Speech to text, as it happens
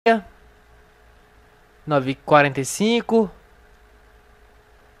9,45.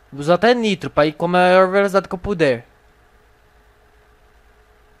 Vou usar até nitro pra ir com a maior velocidade que eu puder.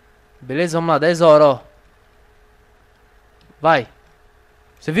 Beleza, vamos lá, 10 horas, ó. Vai.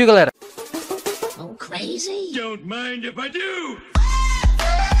 Você viu, galera? Oh, crazy. Don't mind if I do.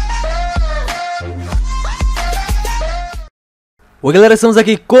 Oi galera, estamos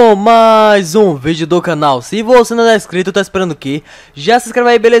aqui com mais um vídeo do canal. Se você não é inscrito, tá esperando o quê? Já se inscreve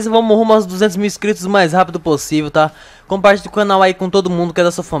aí, beleza? Vamos rumo aos 200 mil inscritos o mais rápido possível, tá? Compartilhe o canal aí com todo mundo que é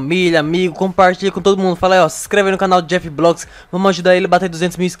da sua família, amigo. Compartilhe com todo mundo. Fala aí, ó, se inscreve aí no canal do JeffBlox. Vamos ajudar ele a bater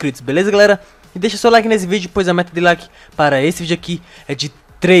 200 mil inscritos, beleza, galera? E deixa seu like nesse vídeo, pois a meta de like para esse vídeo aqui é de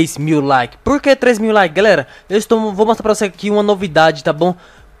 3 mil likes. Por que 3 mil likes, galera? Vou mostrar pra você aqui uma novidade, tá bom?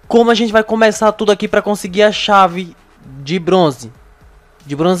 Como a gente vai começar tudo aqui pra conseguir a chave de bronze.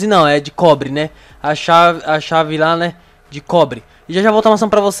 De bronze não, é de cobre, né? A chave lá, né? De cobre. E já vou estar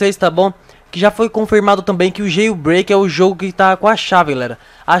mostrando pra vocês, tá bom? Que já foi confirmado também que o Jailbreak é o jogo que tá com a chave, galera.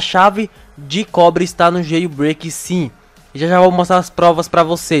 A chave de cobre está no Jailbreak, sim. E já vou mostrar as provas pra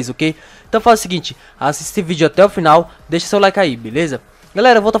vocês, ok? Então faz o seguinte, assista esse vídeo até o final, deixa seu like aí, beleza?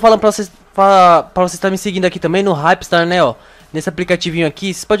 Galera, eu vou estar falando pra vocês estarem me seguindo aqui também no HYPSTAR, né, ó. Nesse aplicativinho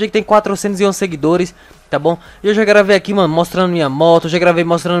aqui, vocês podem ver que tem 411 seguidores, tá bom? Eu já gravei aqui, mano, mostrando minha moto, já gravei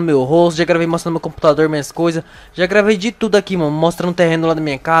mostrando meu rosto, já gravei mostrando meu computador, minhas coisas. Já gravei de tudo aqui, mano, mostrando o terreno lá da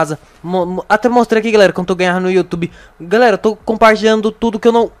minha casa. Até mostrei aqui, galera, quanto eu ganhar no YouTube. Galera, eu tô compartilhando tudo que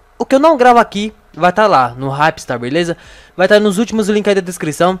eu não... O que eu não gravo aqui vai estar lá no HYPSTAR, beleza? Vai estar nos últimos links aí da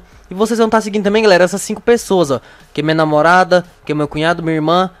descrição. E vocês vão estar seguindo também, galera, essas 5 pessoas, ó. Que é minha namorada, que é meu cunhado, minha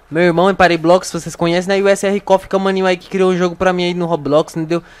irmã, meu irmão em BLOX, se vocês conhecem, né? E o SR Coffee, que é o maninho aí que criou um jogo pra mim aí no Roblox,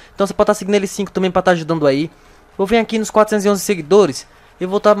 entendeu? Então você pode estar seguindo eles 5 também pra estar ajudando aí. Vou vir aqui nos 411 seguidores e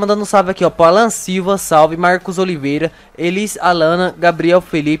vou estar mandando um salve aqui, ó, pro Alan Silva, salve, Marcos Oliveira, Elis Alana, Gabriel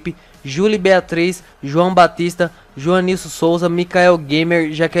Felipe, Júlia Beatriz, João Batista, Joanilson Souza, Micael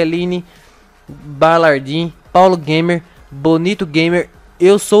Gamer, Jaqueline Balardim, Paulo Gamer, Bonito Gamer,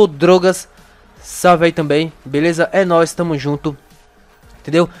 eu sou o Drogas, salve aí também, beleza? É nóis, tamo junto,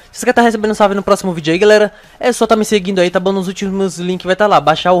 entendeu? Se você quer estar recebendo salve no próximo vídeo aí, galera, é só tá me seguindo aí, tá bom? Nos últimos links vai estar lá,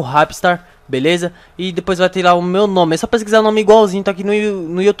 baixar o HYPSTAR, beleza? E depois vai ter lá o meu nome, é só pesquisar o nome igualzinho, tá aqui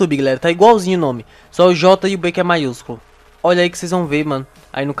no YouTube, galera, tá igualzinho o nome, só o J e o B que é maiúsculo. Olha aí que vocês vão ver, mano,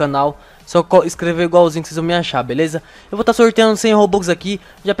 aí no canal. Só escrever igualzinho que vocês vão me achar, beleza? Eu vou estar sorteando 100 Robux aqui.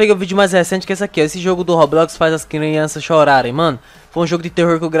 Já peguei o vídeo mais recente que é esse aqui, ó. Esse jogo do Roblox faz as crianças chorarem, mano. Foi um jogo de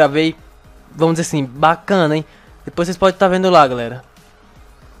terror que eu gravei, vamos dizer assim, bacana, hein? Depois vocês podem estar vendo lá, galera.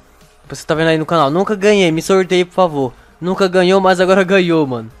 Depois você tá vendo aí no canal. Nunca ganhei, me sorteie, por favor. Nunca ganhou, mas agora ganhou,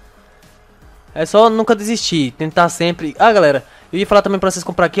 mano. É só nunca desistir, tentar sempre. Ah, galera, eu ia falar também pra vocês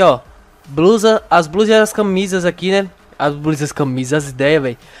comprar aqui, ó, blusa, as blusas e as camisas aqui, né? As blusas e as camisas, as ideias,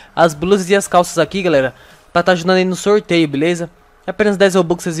 velho. As blusas e as calças aqui, galera, pra tá ajudando aí no sorteio, beleza? É apenas 10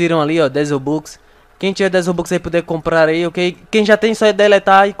 Robux, vocês viram ali, ó, 10 Robux. Quem tiver 10 Robux aí puder comprar aí, ok? Quem já tem só é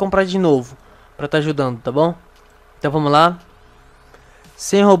deletar e comprar de novo, pra tá ajudando, tá bom? Então vamos lá.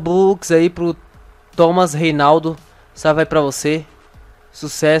 100 Robux aí pro Thomas Reinaldo. Salve aí pra você.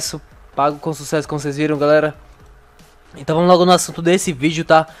 Sucesso, pago com sucesso, como vocês viram, galera. Então vamos logo no assunto desse vídeo,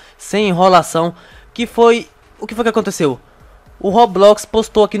 tá? Sem enrolação, que foi... O que foi que aconteceu? O Roblox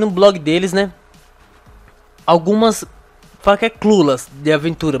postou aqui no blog deles, né? Algumas... Fala que é clulas de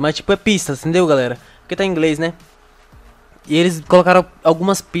aventura, mas tipo é pistas, entendeu, galera? Porque tá em inglês, né? E eles colocaram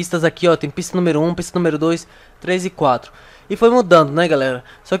algumas pistas aqui, ó. Tem pista número 1, pista número 2, 3 e 4. E foi mudando, né, galera?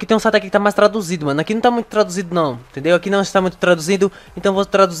 Só que tem um site aqui que tá mais traduzido, mano. Aqui não tá muito traduzido, não. Entendeu? Aqui não está muito traduzido. Então eu vou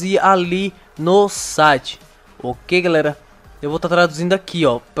traduzir ali no site. Ok, galera? Eu vou estar traduzindo aqui,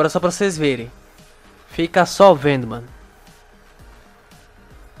 ó. Só pra vocês verem. Fica só vendo, mano.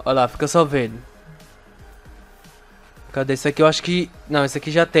 Olha lá, fica só vendo. Cadê esse aqui? Eu acho que... Não, esse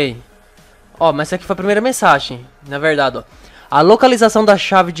aqui já tem. Ó, mas essa aqui foi a primeira mensagem. Na verdade, ó. A localização da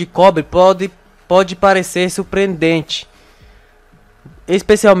chave de cobre pode parecer surpreendente.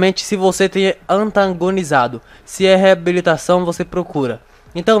 Especialmente se você tem antagonizado. Se é reabilitação, você procura.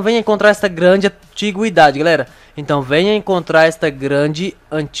 Então venha encontrar esta grande antiguidade, galera. Então venha encontrar esta grande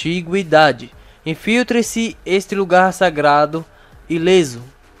antiguidade. Infiltre-se este lugar sagrado e ileso,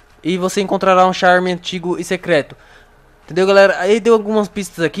 e você encontrará um charme antigo e secreto. Entendeu, galera? Aí deu algumas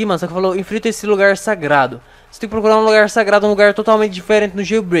pistas aqui, mas só que falou, infiltre esse lugar sagrado. Você tem que procurar um lugar sagrado, um lugar totalmente diferente no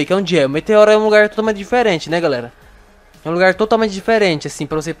Jailbreak. Onde é? O Meteoro é um lugar totalmente diferente, né, galera? É um lugar totalmente diferente, assim,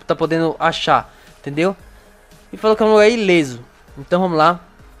 pra você tá podendo achar, entendeu? E falou que é um lugar ileso. Então vamos lá.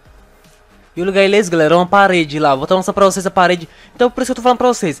 E o lugar ileso, galera, é uma parede lá. Vou estar mostrando pra vocês a parede. Então por isso que eu tô falando pra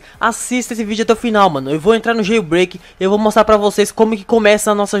vocês, assista esse vídeo até o final, mano. Eu vou entrar no Jailbreak, eu vou mostrar pra vocês como que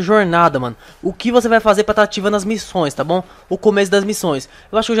começa a nossa jornada, mano. O que você vai fazer pra estar ativando as missões, tá bom? O começo das missões.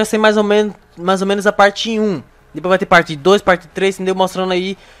 Eu acho que eu já sei mais ou menos a parte 1. Depois vai ter parte 2, parte 3, entendeu? Mostrando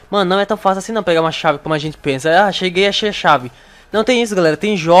aí. Mano, não é tão fácil assim não pegar uma chave como a gente pensa. Ah, cheguei, achei a chave. Não tem isso, galera,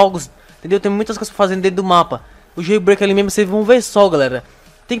 tem jogos, entendeu? Tem muitas coisas pra fazer dentro do mapa. O Jailbreak ali mesmo, vocês vão ver só, galera.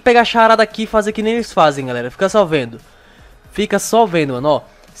 Tem que pegar a charada aqui e fazer que nem eles fazem, galera. Fica só vendo. Fica só vendo, mano, ó.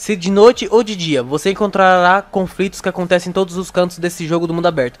 Se de noite ou de dia, você encontrará conflitos que acontecem em todos os cantos desse jogo do mundo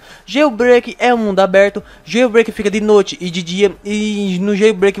aberto. Jailbreak é um mundo aberto. Jailbreak fica de noite e de dia. E no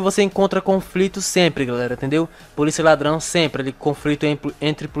Jailbreak você encontra conflitos sempre, galera, entendeu? Polícia e ladrão sempre. Ali, conflito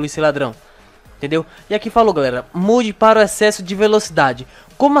entre polícia e ladrão. Entendeu? E aqui falou, galera, mude para o excesso de velocidade.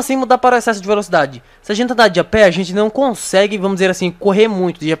 Como assim mudar para o excesso de velocidade? Se a gente andar de a pé, a gente não consegue, vamos dizer assim, correr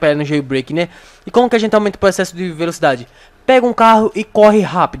muito de a pé no Jailbreak, né? E como que a gente aumenta para o excesso de velocidade? Pega um carro e corre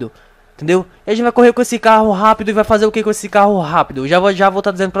rápido, entendeu? E a gente vai correr com esse carro rápido e vai fazer o que com esse carro rápido? Já vou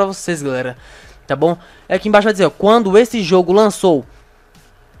estar dizendo para vocês, galera, tá bom? É aqui embaixo vai dizer, ó, quando esse jogo lançou,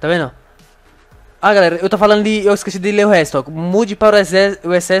 tá vendo? Ah, galera, eu tô falando de, eu esqueci de ler o resto, ó. Mude para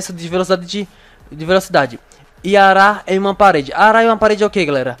o excesso de velocidade e arar em uma parede. Arar em uma parede é o que,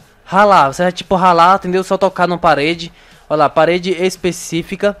 galera? Ralar, você vai tipo ralar, entendeu? Só tocar numa parede. Olha lá, parede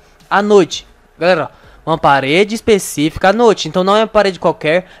específica à noite. Galera, uma parede específica à noite. Então não é uma parede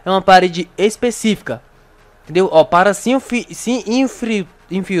qualquer, é uma parede específica. Entendeu? Ó, para se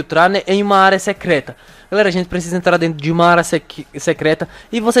infiltrar, né, em uma área secreta. Galera, a gente precisa entrar dentro de uma área secreta.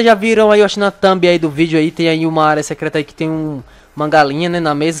 E vocês já viram aí, eu acho na thumb aí do vídeo aí, tem aí uma área secreta aí que tem uma galinha, né,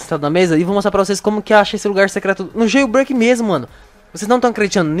 na mesa, está na mesa. E vou mostrar pra vocês como que acha esse lugar secreto no Jailbreak mesmo, mano. Vocês não estão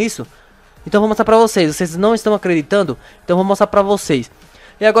acreditando nisso? Então vou mostrar pra vocês. Vocês não estão acreditando? Então vou mostrar pra vocês.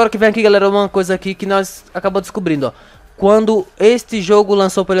 E agora que vem aqui, galera, uma coisa aqui que nós acabamos descobrindo, ó. Quando este jogo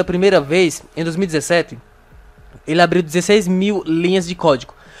lançou pela primeira vez, em 2017, ele abriu 16 mil linhas de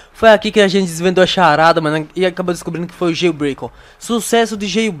código. Foi aqui que a gente desvendou a charada, mano, e acabou descobrindo que foi o Jailbreak, ó. Sucesso de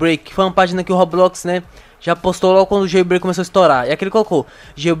Jailbreak, que foi uma página que o Roblox, né, já postou logo quando o Jailbreak começou a estourar. E aqui ele colocou,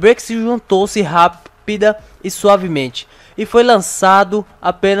 Jailbreak se juntou-se rápida e suavemente. E foi lançado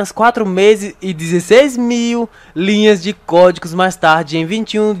apenas 4 meses e 16 mil linhas de códigos mais tarde, em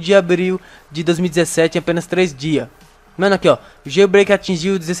 21 de abril de 2017, em apenas 3 dias. Mano, aqui ó, o Jailbreak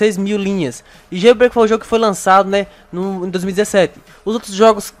atingiu 16 mil linhas. E Jailbreak foi o jogo que foi lançado, né, em 2017. Os outros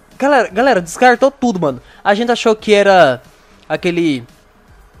jogos, galera, descartou tudo, mano. A gente achou que era aquele,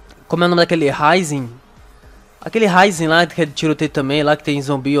 como é o nome daquele Rising? Aquele Rising lá, que é de tiroteio também, lá que tem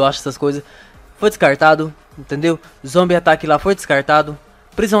zumbi, eu acho, essas coisas. Foi descartado, entendeu? Zombie Attack lá foi descartado.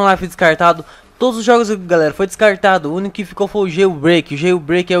 Prison Life descartado. Todos os jogos, galera, foi descartado. O único que ficou foi o Jailbreak. O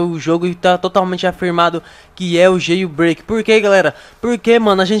Jailbreak é o jogo e tá totalmente afirmado que é o Jailbreak. Por quê, galera? Porque,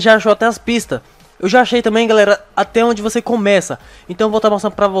 mano, a gente já achou até as pistas. Eu já achei também, galera, até onde você começa. Então eu vou estar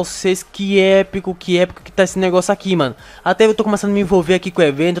mostrando pra vocês que épico que tá esse negócio aqui, mano. Até eu tô começando a me envolver aqui com o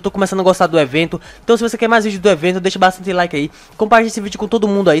evento, eu tô começando a gostar do evento. Então se você quer mais vídeo do evento, deixa bastante like aí. Compartilhe esse vídeo com todo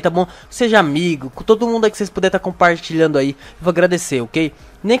mundo aí, tá bom? Seja amigo, com todo mundo aí que vocês puderem estar compartilhando aí. Eu vou agradecer, ok?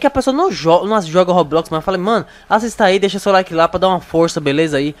 Nem que a pessoa não joga Roblox, mas eu falei, mano, assista aí, deixa seu like lá pra dar uma força,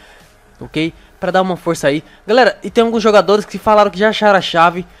 beleza aí? Ok? Pra dar uma força aí. Galera, e tem alguns jogadores que falaram que já acharam a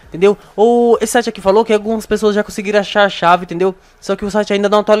chave, entendeu? Ou esse site aqui falou que algumas pessoas já conseguiram achar a chave, entendeu? Só que o site ainda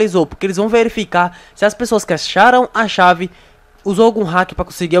não atualizou, porque eles vão verificar se as pessoas que acharam a chave usou algum hack pra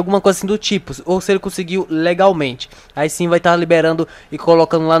conseguir alguma coisa assim do tipo, ou se ele conseguiu legalmente. Aí sim vai estar liberando e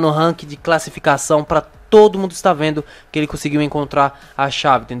colocando lá no ranking de classificação pra todo mundo estar vendo que ele conseguiu encontrar a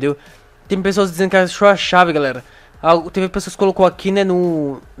chave, entendeu? Tem pessoas dizendo que achou a chave, galera. Teve pessoas que colocou aqui, né,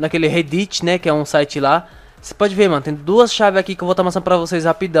 naquele Reddit, né, que é um site lá. Você pode ver, mano, tem 2 chaves aqui que eu vou estar mostrando pra vocês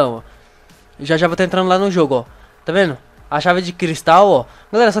rapidão, ó. Já vou estar entrando lá no jogo, ó. Tá vendo? A chave de cristal, ó.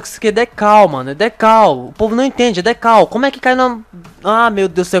 Galera, só que isso aqui é decal, mano, é decal. O povo não entende, é decal. Como é que cai na... Ah, meu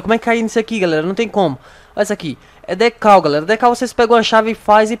Deus do céu, como é que cai nisso aqui, galera? Não tem como. Olha isso aqui, é decal, galera. Decal vocês pegam a chave e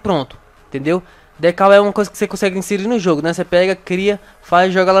faz e pronto, entendeu? Decal é uma coisa que você consegue inserir no jogo, né? Você pega, cria, faz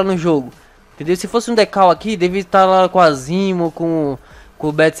e joga lá no jogo. Entendeu? Se fosse um decal aqui, devia estar lá com a Zimo, com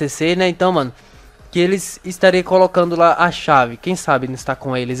o BetCC, né? Então, mano, que eles estariam colocando lá a chave. Quem sabe não está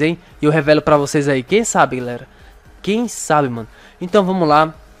com eles, hein? E eu revelo pra vocês aí. Quem sabe, galera? Quem sabe, mano? Então, vamos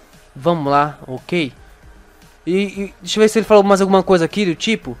lá. Vamos lá, ok? E deixa eu ver se ele falou mais alguma coisa aqui do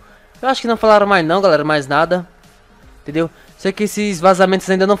tipo. Eu acho que não falaram mais não, galera. Mais nada. Entendeu? Sei que esses vazamentos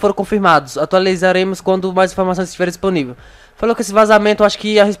ainda não foram confirmados. Atualizaremos quando mais informações estiverem disponíveis. Falou que esse vazamento, eu acho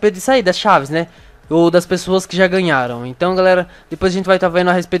que a respeito disso aí, das chaves, né? ou das pessoas que já ganharam. Então, galera, depois a gente vai estar vendo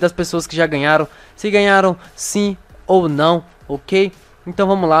a respeito das pessoas que já ganharam, se ganharam sim ou não, ok? Então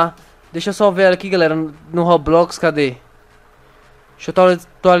vamos lá. Deixa eu só ver aqui, galera, no Roblox, cadê? Deixa eu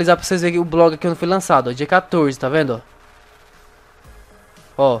atualizar pra vocês verem o blog aqui onde foi lançado, ó, dia 14, tá vendo?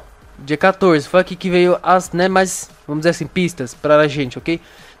 Ó, dia 14, foi aqui que veio as, né, mais, vamos dizer assim, pistas pra a gente, ok?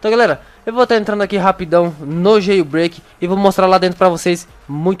 Então, galera, eu vou estar entrando aqui rapidão no Jailbreak e vou mostrar lá dentro pra vocês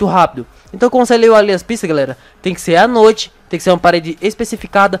muito rápido. Então, como você leu ali as pistas, galera, tem que ser à noite, tem que ser uma parede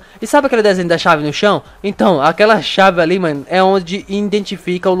especificada. E sabe aquele desenho da chave no chão? Então, aquela chave ali, mano, é onde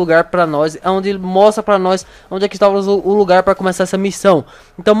identifica o lugar pra nós, é onde mostra pra nós onde é que está o lugar pra começar essa missão.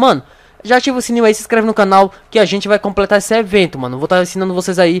 Então, mano, já ativa o sininho aí, se inscreve no canal que a gente vai completar esse evento, mano. Vou estar ensinando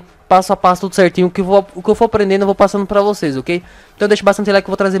vocês aí, passo a passo, tudo certinho. O que eu for aprendendo eu vou passando pra vocês, ok? Então deixa bastante like que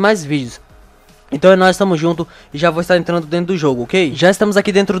eu vou trazer mais vídeos. Então nós estamos juntos e já vou estar entrando dentro do jogo, ok? Já estamos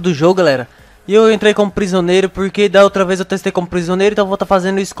aqui dentro do jogo, galera. E eu entrei como prisioneiro porque da outra vez eu testei como prisioneiro, então eu vou estar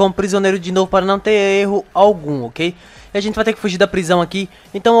fazendo isso como prisioneiro de novo para não ter erro algum, ok? E a gente vai ter que fugir da prisão aqui.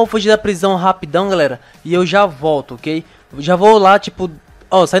 Então eu vou fugir da prisão rapidão, galera. E eu já volto, ok? Já vou lá, tipo...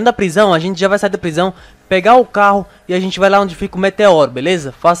 Ó, saindo da prisão, a gente já vai sair da prisão, pegar o carro e a gente vai lá onde fica o meteoro,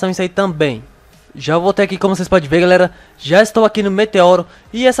 beleza? Façam isso aí também. Já voltei aqui, como vocês podem ver, galera. Já estou aqui no meteoro.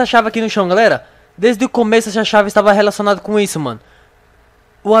 E essa chave aqui no chão, galera, desde o começo essa chave estava relacionada com isso, mano.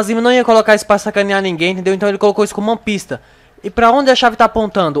 O Azim não ia colocar isso pra sacanear ninguém, entendeu? Então ele colocou isso como uma pista. E pra onde a chave tá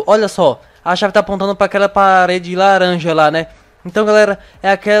apontando? Olha só, a chave tá apontando pra aquela parede laranja lá, né? Então, galera, é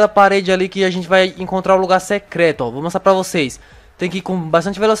aquela parede ali que a gente vai encontrar o lugar secreto, ó. Vou mostrar pra vocês. Tem que ir com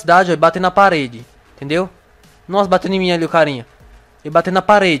bastante velocidade, ó, e bater na parede, entendeu? Nossa, bateu em mim ali o carinha. E bater na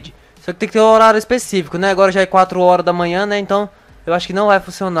parede. Só que tem que ter um horário específico, né? Agora já é 4 horas da manhã, né? Então, eu acho que não vai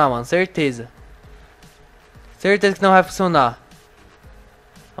funcionar, mano. Certeza. Certeza que não vai funcionar.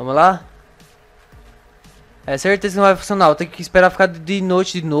 Vamos lá? É certeza que não vai funcionar. Eu tenho que esperar ficar de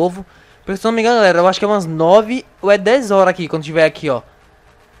noite de novo. Porque se não me engano, galera, eu acho que é umas 9 ou é 10 horas aqui, quando tiver aqui, ó.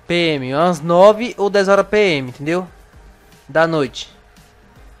 PM. Umas 9 ou 10 horas PM, entendeu? Da noite.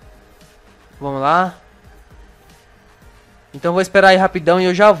 Vamos lá. Então vou esperar aí rapidão e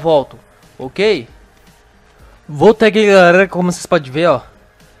eu já volto, ok? Voltei aqui, galera, como vocês podem ver, ó.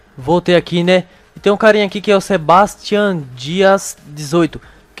 Voltei aqui, né? E tem um carinha aqui que é o Sebastian Dias 18.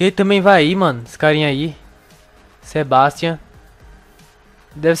 Que ele também vai aí, mano. Esse carinha aí, Sebastian.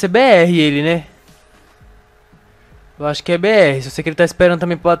 Deve ser BR ele, né? Eu acho que é BR. Só sei que ele tá esperando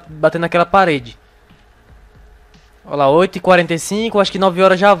também pra bater naquela parede. Olha lá, 8h45, acho que 9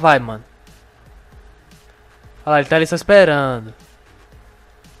 horas já vai, mano. Olha lá, ele tá ali só esperando.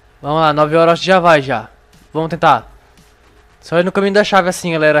 Vamos lá, 9 horas já vai já. Vamos tentar. Só ir no caminho da chave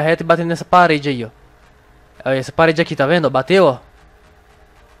assim, galera, reto e batendo nessa parede aí, ó. Olha essa parede aqui, tá vendo? Bateu, ó.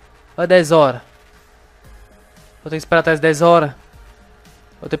 Olha 10 horas. Vou ter que esperar até as 10 horas.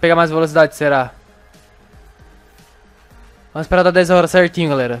 Vou ter que pegar mais velocidade, será? Vamos esperar dar 10 horas certinho,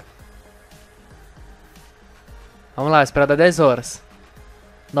 galera. Vamos lá, esperar dar 10 horas.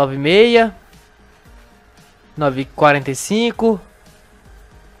 9h30. 9h45. Vou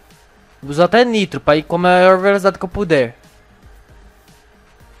usar até nitro pra ir com a maior velocidade que eu puder.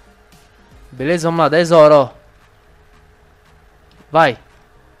 Beleza, vamos lá, 10 horas, ó. Vai.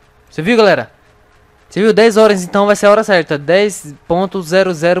 Você viu, galera? Você viu? 10 horas, então vai ser a hora certa.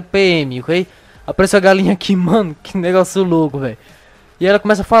 10:00 PM, ok? Apareceu a galinha aqui, mano. Que negócio louco, velho. E ela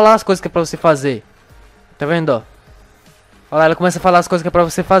começa a falar as coisas que é pra você fazer. Tá vendo, ó? Olha lá, ela começa a falar as coisas que é pra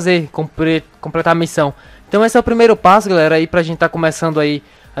você fazer. Completar a missão. Então esse é o primeiro passo, galera, aí pra gente tá começando aí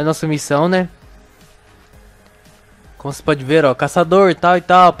a nossa missão, né? Como você pode ver, ó, caçador, tal e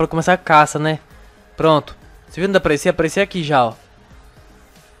tal, pra começar a caça, né? Pronto. Você viu onde aparecer? Aparecer aqui já, ó.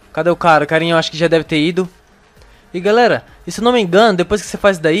 Cadê o cara? O carinha eu acho que já deve ter ido. E galera, e se eu não me engano, depois que você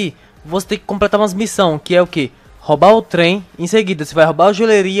faz isso daí, você tem que completar umas missões, que é o que? Roubar o trem, em seguida você vai roubar a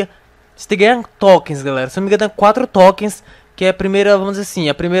joalheria. Você tem que ganhar tokens, galera. Se eu não me engano é 4 tokens, que é a primeira, vamos dizer assim,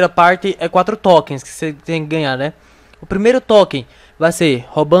 a primeira parte é 4 tokens que você tem que ganhar, né? O primeiro token vai ser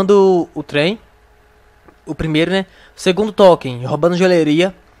roubando o trem. O primeiro, né? O segundo token, roubando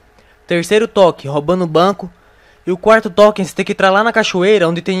joalheria. Terceiro token, roubando o banco. E o quarto token, você tem que entrar lá na cachoeira,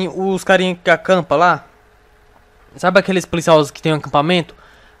 onde tem os carinha que acampa lá. Sabe aqueles policiais que tem um acampamento?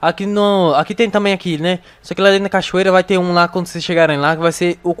 Aqui tem também aqui, né? Só que lá dentro da cachoeira vai ter um lá quando vocês chegarem lá, que vai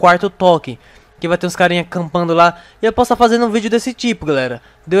ser o quarto token. que vai ter uns carinha acampando lá. E eu posso estar fazendo um vídeo desse tipo, galera.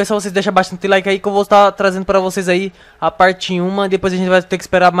 Deu é só vocês deixarem bastante like aí, que eu vou estar trazendo pra vocês aí a parte 1. Depois a gente vai ter que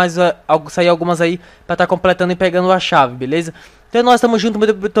esperar mais sair algumas aí pra estar completando e pegando a chave, beleza? Então nós estamos juntos,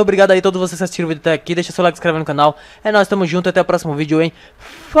 muito obrigado aí a todos vocês que assistiram o vídeo até aqui. Deixa seu like, se inscreve no canal. É nós, estamos juntos, até o próximo vídeo, hein?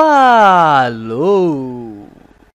 Falou!